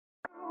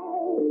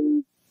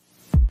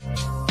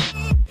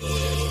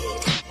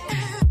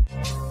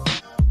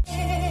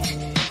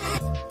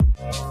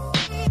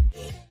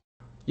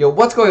Yo,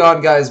 what's going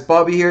on, guys?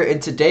 Bobby here,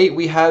 and today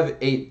we have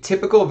a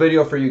typical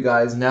video for you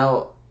guys.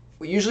 Now,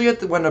 usually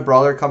when a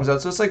brawler comes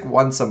out, so it's like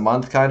once a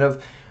month kind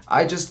of,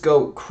 I just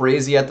go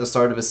crazy at the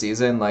start of a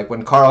season. Like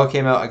when Carl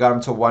came out, I got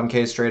him to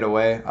 1K straight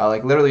away.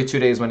 Like literally 2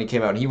 days when he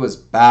came out, and he was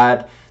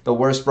bad. The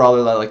worst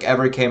brawler that like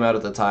ever came out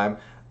at the time.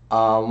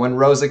 When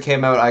Rosa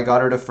came out, I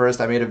got her to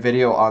first. I made a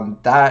video on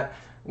that.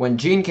 When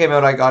Jean came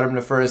out, I got him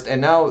to first, and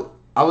now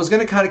I was going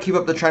to kind of keep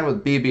up the trend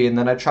with Bibi, and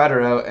then I tried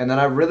her out, and then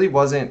I really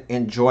wasn't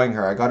enjoying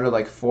her. I got her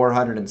like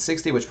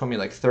 460, which put me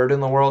like third in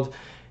the world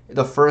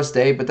the first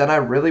day, but then I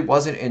really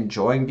wasn't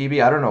enjoying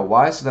Bibi. I don't know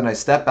why, so then I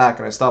stepped back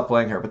and I stopped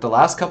playing her. But the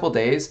last couple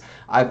days,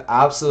 I've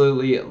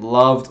absolutely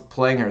loved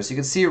playing her. So you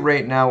can see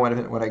right now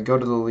when I go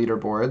to the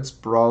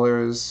leaderboards,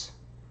 Brawlers,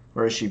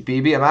 where is she?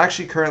 Bibi. I'm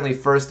actually currently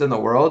first in the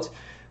world,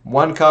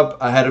 1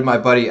 cup ahead of my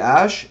buddy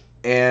Ash.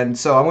 And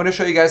so I'm going to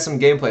show you guys some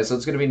gameplay. So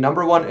it's going to be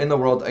 #1 in the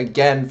world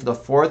again for the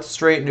 4th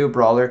straight new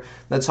brawler.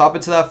 Let's hop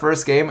into that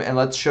first game and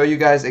let's show you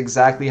guys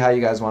exactly how you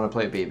guys want to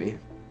play Bibi.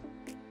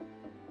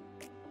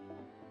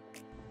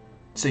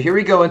 So here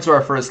we go into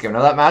our first game.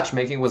 Now that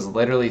matchmaking was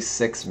literally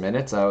 6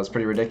 minutes. That was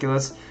pretty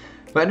ridiculous.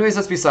 But anyways,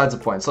 that's besides the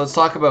point. So let's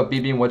talk about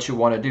Bibi and what you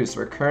want to do. So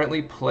we're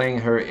currently playing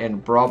her in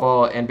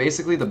Brawl, and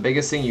basically the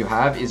biggest thing you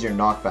have is your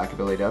knockback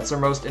ability. That's the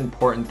most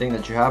important thing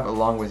that you have,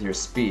 along with your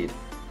speed.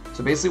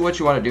 So basically what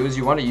you want to do is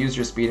you want to use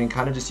your speed and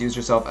kind of just use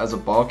yourself as a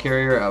ball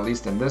carrier, at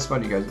least in this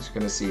one. You guys are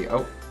going to see,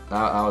 oh,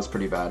 that was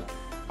pretty bad.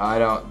 I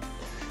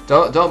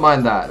don't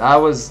mind that. That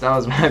was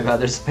my bad.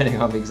 They're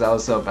spinning on me because that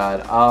was so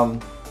bad.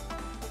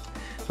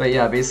 But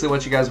yeah, basically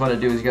what you guys want to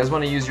do is you guys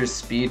want to use your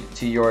speed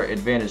to your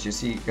advantage.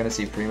 You're going to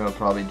see Primo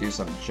probably do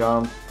some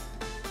jump.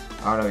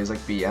 I don't know, he's like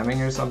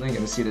BMing or something. You're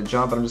going to see the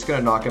jump, but I'm just going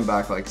to knock him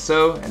back like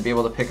so and be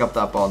able to pick up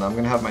that ball. Now I'm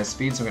going to have my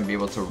speed, so I'm going to be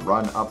able to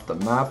run up the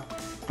map.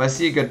 If I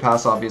see a good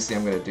pass, obviously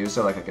I'm going to do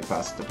so. Like I could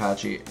pass it to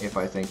Patchy if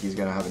I think he's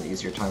going to have an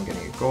easier time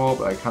getting a goal,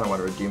 but I kind of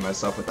want to redeem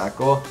myself with that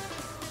goal.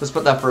 Let's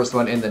put that first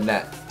one in the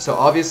net. So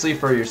obviously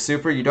for your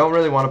super, you don't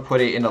really want to put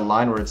it in a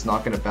line where it's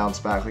not going to bounce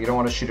back. Like you don't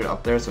want to shoot it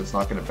up there so it's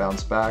not going to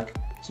bounce back.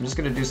 So I'm just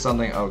going to do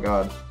something, oh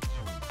god.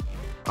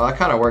 Oh, that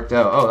kind of worked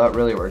out. Oh, that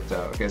really worked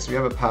out. Okay, so we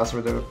have a pass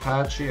over there with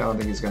Patchy. I don't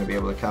think he's going to be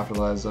able to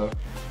capitalize though.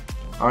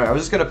 Alright, I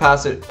was just going to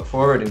pass it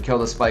forward and kill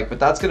the spike, but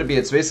that's going to be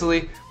it. So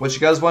basically, what you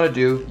guys want to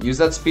do, use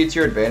that speed to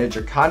your advantage.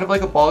 You're kind of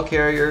like a ball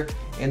carrier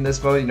in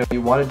this mode. You know,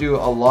 you want to do a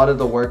lot of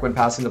the work when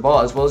passing the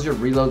ball, as well as your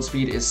reload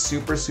speed is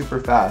super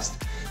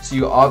fast. So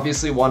you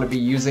obviously want to be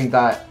using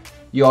that.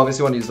 You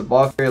obviously want to use the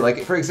ball carrier.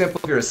 Like, for example,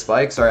 if you're a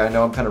spike, sorry, I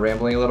know I'm kind of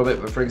rambling a little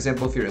bit, but for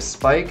example, if you're a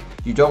spike,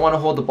 you don't want to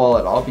hold the ball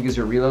at all because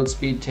your reload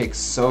speed takes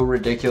so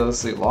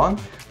ridiculously long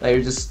that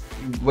you're just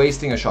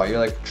wasting a shot. You're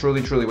like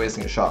truly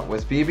wasting a shot.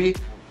 With Bibi,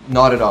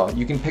 not at all.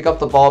 You can pick up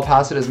the ball,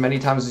 pass it as many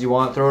times as you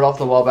want, throw it off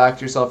the wall back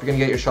to yourself. You're going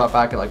to get your shot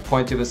back at like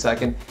 0.2 of a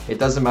second. It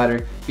doesn't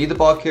matter. Be the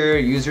ball carrier,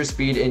 use your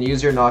speed, and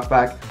use your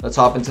knockback. Let's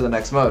hop into the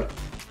next mode.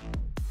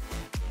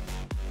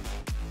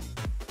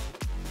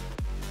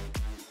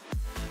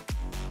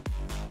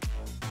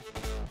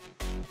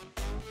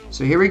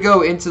 So here we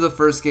go into the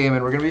first game,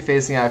 and we're going to be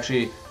facing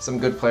actually some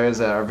good players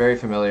that are very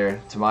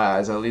familiar to my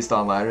eyes, at least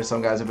on ladder.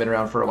 Some guys have been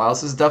around for a while,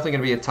 so this is definitely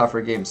going to be a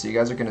tougher game. So you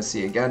guys are going to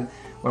see, again,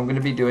 what I'm going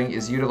to be doing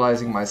is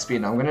utilizing my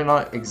speed. Now I'm going to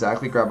not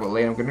exactly grab a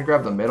lane, I'm going to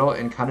grab the middle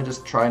and kind of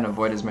just try and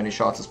avoid as many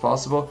shots as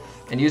possible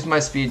and use my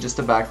speed just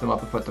to back them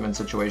up and put them in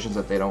situations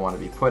that they don't want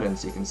to be put in.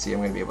 So you can see I'm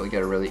going to be able to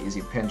get a really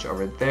easy pinch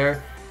over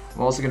there.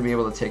 I'm also going to be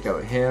able to take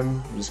out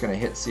him. I'm just going to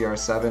hit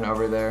CR7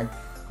 over there.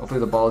 Hopefully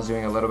the ball is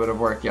doing a little bit of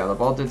work. Yeah, the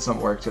ball did some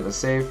work to the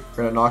save. We're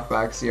going to knock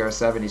back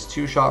CR7. He's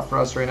 2-shot for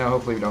us right now.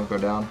 Hopefully we don't go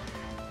down.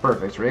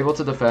 Perfect. We're able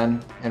to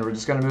defend, and we're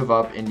just going to move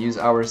up and use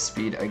our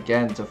speed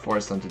again to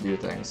force them to do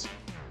things.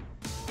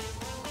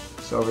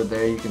 So over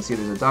there you can see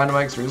there's a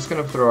dynamite, so we're just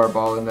going to throw our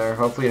ball in there.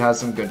 Hopefully it has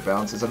some good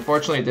bounces.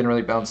 Unfortunately it didn't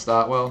really bounce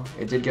that well.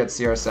 It did get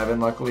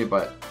CR7 luckily,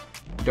 but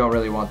you don't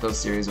really want those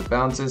series of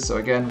bounces. So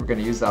again, we're going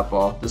to use that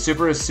ball. The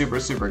super is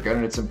super good,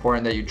 and it's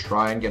important that you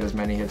try and get as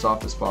many hits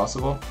off as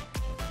possible,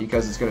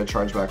 because it's going to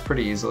charge back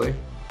pretty easily.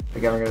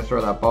 Again, we're going to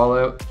throw that ball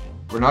out.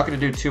 We're not going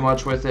to do too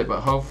much with it, but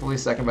hopefully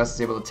second best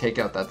is able to take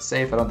out that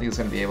safe. I don't think he's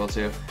going to be able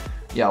to.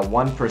 Yeah,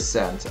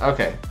 1%.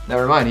 Okay,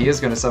 never mind. He is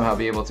going to somehow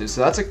be able to. So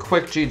that's a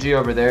quick GG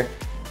over there.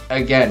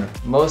 Again,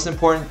 most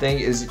important thing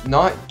is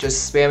not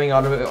just spamming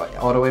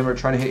auto aim or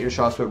trying to hit your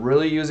shots, but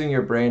really using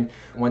your brain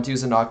when to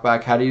use a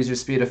knockback, how to use your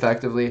speed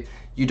effectively.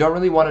 You don't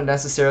really want to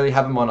necessarily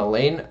have him on a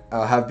lane,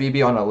 have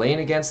Bibi on a lane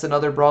against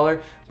another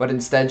brawler, but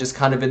instead just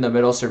kind of in the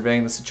middle,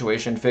 surveying the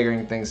situation,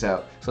 figuring things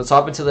out. So let's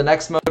hop into the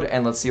next mode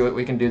and let's see what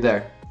we can do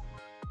there.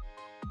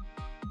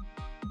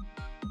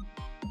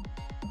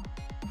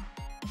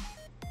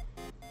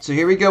 So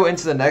here we go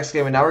into the next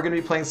game, and now we're going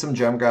to be playing some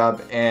gem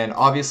grab, and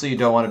obviously you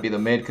don't want to be the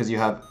mid because you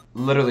have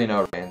literally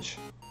no range.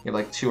 You have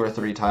like 2 or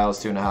 3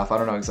 tiles, 2.5, I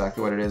don't know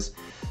exactly what it is.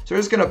 So we're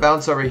just going to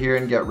bounce over here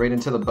and get right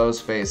into the bow's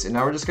face, and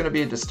now we're just going to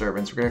be a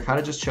disturbance. We're going to kind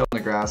of just chill in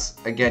the grass.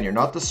 Again, you're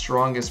not the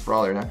strongest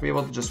brawler, you're not going to be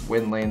able to just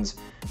win lanes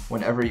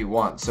whenever you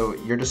want. So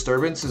your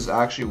disturbance is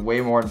actually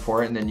way more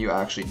important than you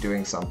actually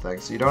doing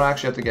something. So you don't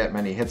actually have to get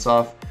many hits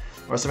off.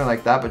 or something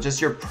like that, but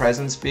just your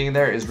presence being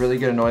there is really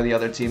going to annoy the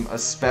other team,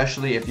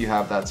 especially if you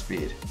have that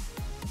speed.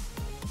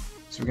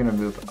 So we're going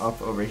to move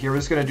up over here. We're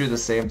just going to do the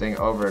same thing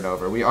over and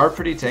over. We are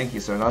pretty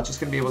tanky, so they're not just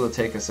going to be able to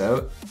take us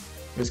out.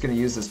 We're just going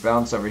to use this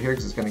bounce over here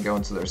because it's going to go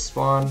into their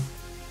spawn.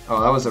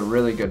 Oh, that was a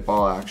really good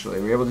ball, actually.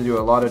 We were able to do a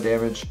lot of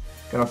damage.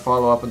 Going to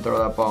follow up and throw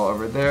that ball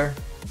over there.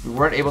 We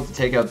weren't able to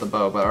take out the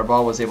bow, but our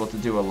ball was able to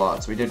do a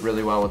lot, so we did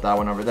really well with that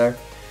one over there.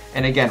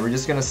 And again, we're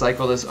just going to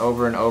cycle this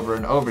over and over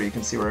and over. You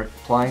can see we're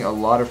applying a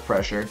lot of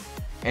pressure.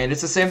 And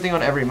it's the same thing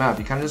on every map.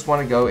 You kind of just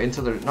want to go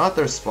into their, not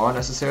their spawn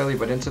necessarily,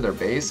 but into their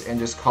base and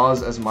just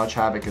cause as much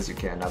havoc as you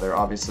can. Now they're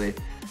obviously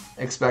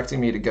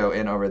expecting me to go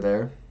in over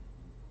there.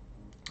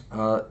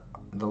 The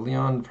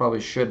Leon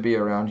probably should be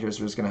around here,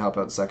 so we're just going to help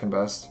out second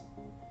best.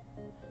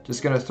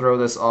 Just going to throw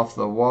this off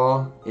the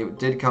wall. It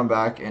did come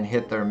back and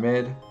hit their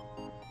mid.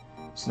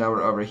 So now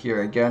we're over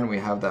here again. We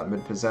have that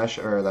mid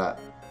possession, or that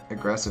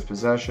aggressive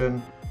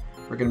possession.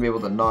 We're going to be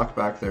able to knock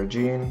back their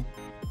Gene.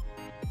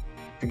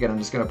 Again, I'm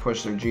just going to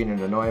push their Gene and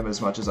annoy him as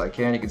much as I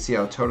can. You can see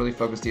how totally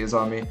focused he is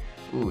on me.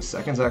 Ooh,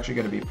 second's actually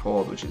going to be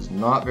pulled, which is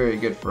not very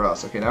good for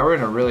us. Okay, now we're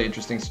in a really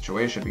interesting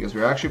situation because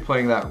we were actually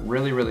playing that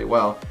really, really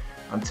well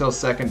until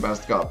second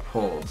best got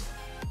pulled.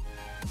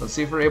 Let's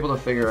see if we're able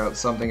to figure out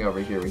something over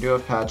here. We do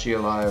have Patchy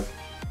alive.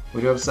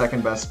 We do have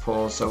second best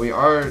pull, so we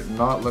are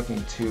not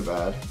looking too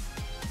bad.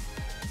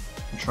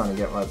 I'm trying to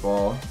get my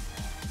ball.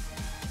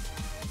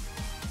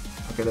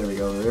 Okay, there we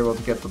go. We're able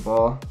to get the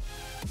ball.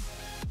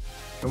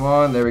 Come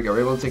on, there we go.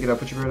 We're able to take it out.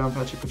 Put your bear down,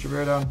 Patchy. Put your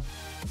bear down.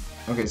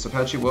 Okay, so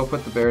Patchy will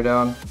put the bear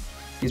down.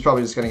 He's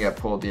probably just going to get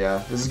pulled,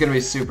 yeah. This is going to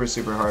be super,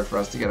 super hard for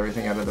us to get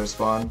everything out of their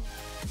spawn.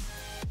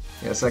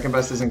 Yeah, second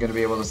best isn't going to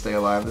be able to stay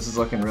alive. This is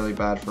looking really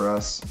bad for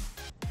us.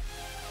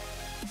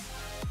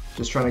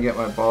 Just trying to get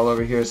my ball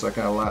over here so I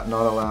can not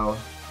allow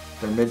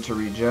their mid to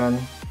regen.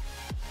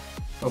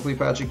 Hopefully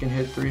Patchy can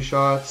hit 3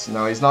 shots.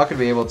 No, he's not going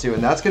to be able to,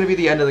 and that's going to be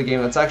the end of the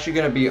game. That's actually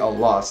going to be a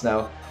loss.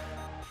 Now,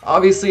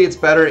 obviously it's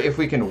better if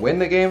we can win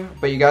the game,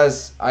 but you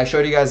guys, I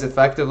showed you guys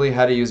effectively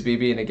how to use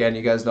Bibi, and again,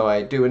 you guys know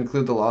I do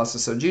include the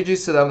losses, so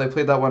GG's to them. They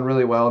played that one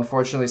really well.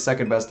 Unfortunately,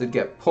 second best did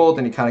get pulled,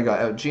 and he kind of got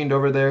out-gened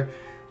over there.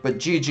 But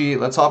GG,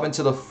 let's hop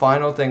into the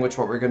final thing, which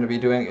what we're going to be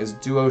doing is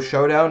Duo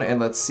Showdown, and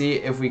let's see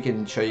if we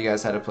can show you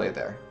guys how to play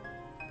there.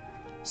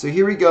 So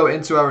here we go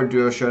into our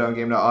Duo Showdown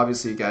game. Now,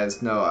 obviously, you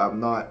guys know I'm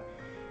not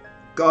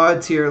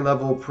God tier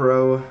level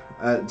pro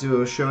at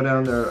Duo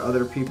Showdown. There are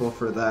other people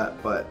for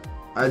that, but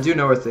I do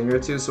know a thing or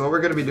two. So what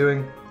we're going to be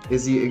doing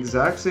is the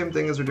exact same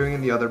thing as we're doing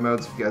in the other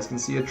modes. If you guys can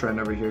see a trend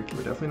over here,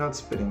 we're definitely not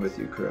spinning with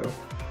you, Crow.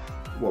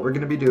 What we're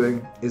going to be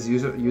doing is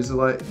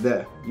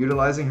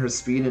utilizing her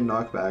speed and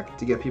knockback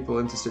to get people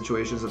into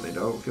situations that they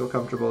don't feel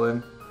comfortable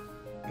in,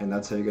 and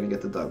that's how you're going to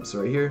get the dub.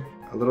 So right here,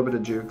 a little bit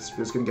of jukes.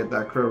 We're just going to get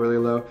that Crow really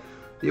low,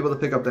 be able to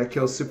pick up that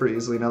kill super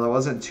easily. Now that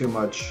wasn't too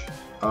much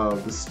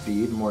of the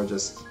speed, more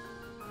just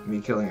me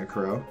killing a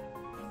Crow.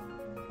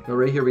 Now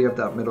right here we have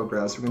that middle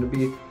grass. We're going to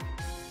be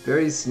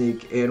very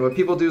sneak, and what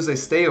people do is they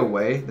stay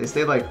away. They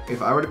stay, like,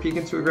 if I were to peek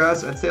into a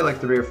grass, I'd stay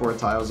like 3 or 4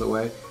 tiles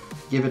away,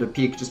 give it a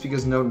peek, just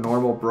because no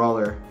normal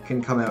brawler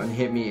can come out and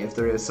hit me if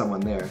there is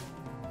someone there.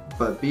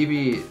 But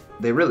Bibi,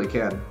 they really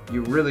can.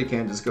 You really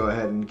can just go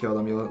ahead and kill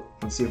them.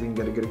 Let's see if we can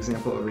get a good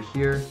example over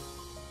here.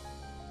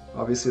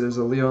 Obviously there's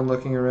a Leon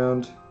looking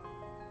around.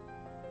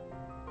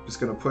 Just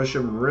going to push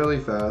him really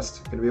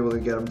fast. Going to be able to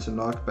get him to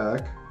knock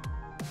back.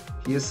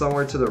 He is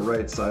somewhere to the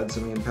right side,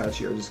 so me and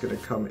Patchy are just going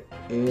to come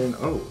in.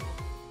 Oh,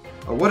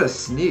 what a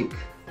sneak.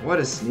 What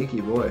a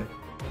sneaky boy.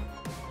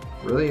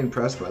 Really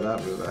impressed by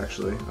that move,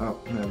 actually. Oh,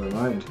 never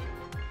mind.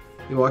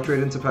 He walked right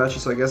into Patchy,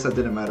 so I guess that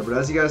didn't matter. But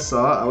as you guys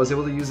saw, I was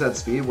able to use that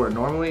speed where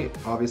normally,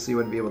 obviously, you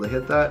wouldn't be able to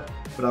hit that.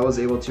 But I was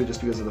able to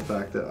just because of the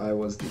fact that I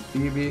was the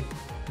Bibi.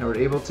 Now we're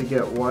able to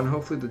get one.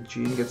 Hopefully the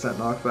Gene gets that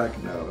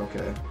knockback. No,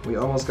 okay. We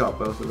almost got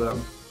both of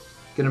them.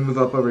 Gonna move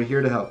up over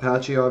here to help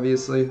Patchy,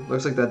 obviously.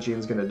 Looks like that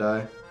Gene's gonna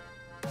die.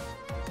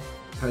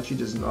 Patchy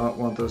does not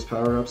want those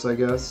power-ups, I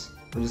guess.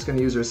 We're just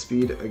gonna use our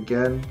speed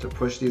again to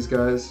push these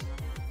guys.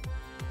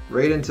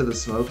 Right into the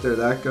smoke there,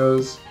 that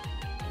goes.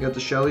 You got the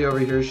Shelly over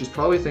here. She's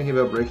probably thinking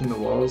about breaking the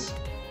walls.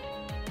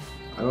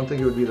 I don't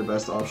think it would be the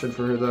best option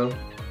for her, though.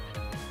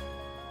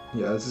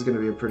 Yeah, this is gonna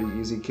be a pretty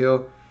easy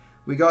kill.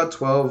 We got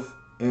 12,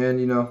 and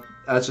you know,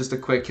 that's just a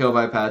quick kill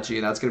by Patchy,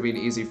 and that's going to be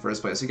an easy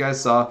first place. You guys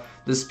saw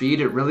the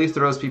speed, it really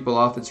throws people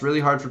off. It's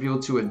really hard for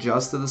people to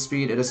adjust to the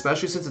speed, and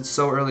especially since it's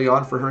so early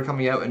on for her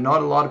coming out, and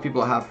not a lot of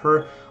people have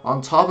her,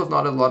 on top of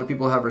not a lot of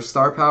people have her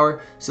star power,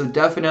 so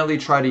definitely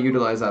try to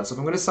utilize that. So if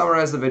I'm going to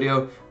summarize the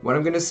video, what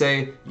I'm going to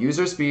say, use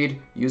her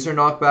speed, use her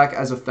knockback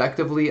as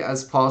effectively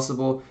as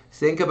possible,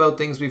 think about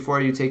things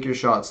before you take your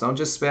shots. Don't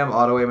just spam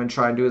auto aim and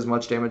try and do as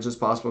much damage as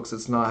possible, because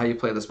it's not how you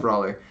play this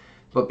brawler.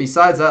 But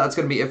besides that, that's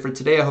going to be it for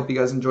today. I hope you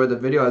guys enjoyed the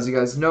video. As you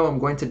guys know, I'm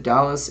going to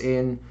Dallas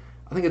in,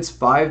 I think it's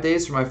 5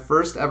 days for my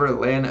first ever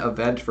LAN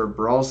event for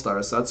Brawl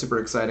Stars. So that's super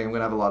exciting. I'm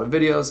going to have a lot of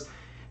videos.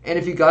 And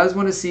if you guys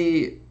want to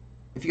see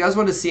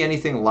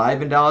anything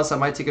live in Dallas, I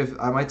might take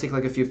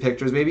like a few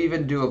pictures, maybe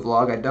even do a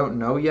vlog. I don't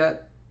know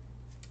yet.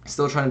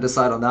 Still trying to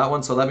decide on that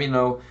one, so let me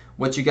know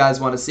what you guys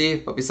want to see.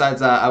 But besides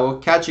that, I will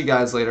catch you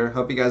guys later.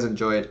 Hope you guys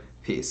enjoyed.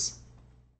 Peace.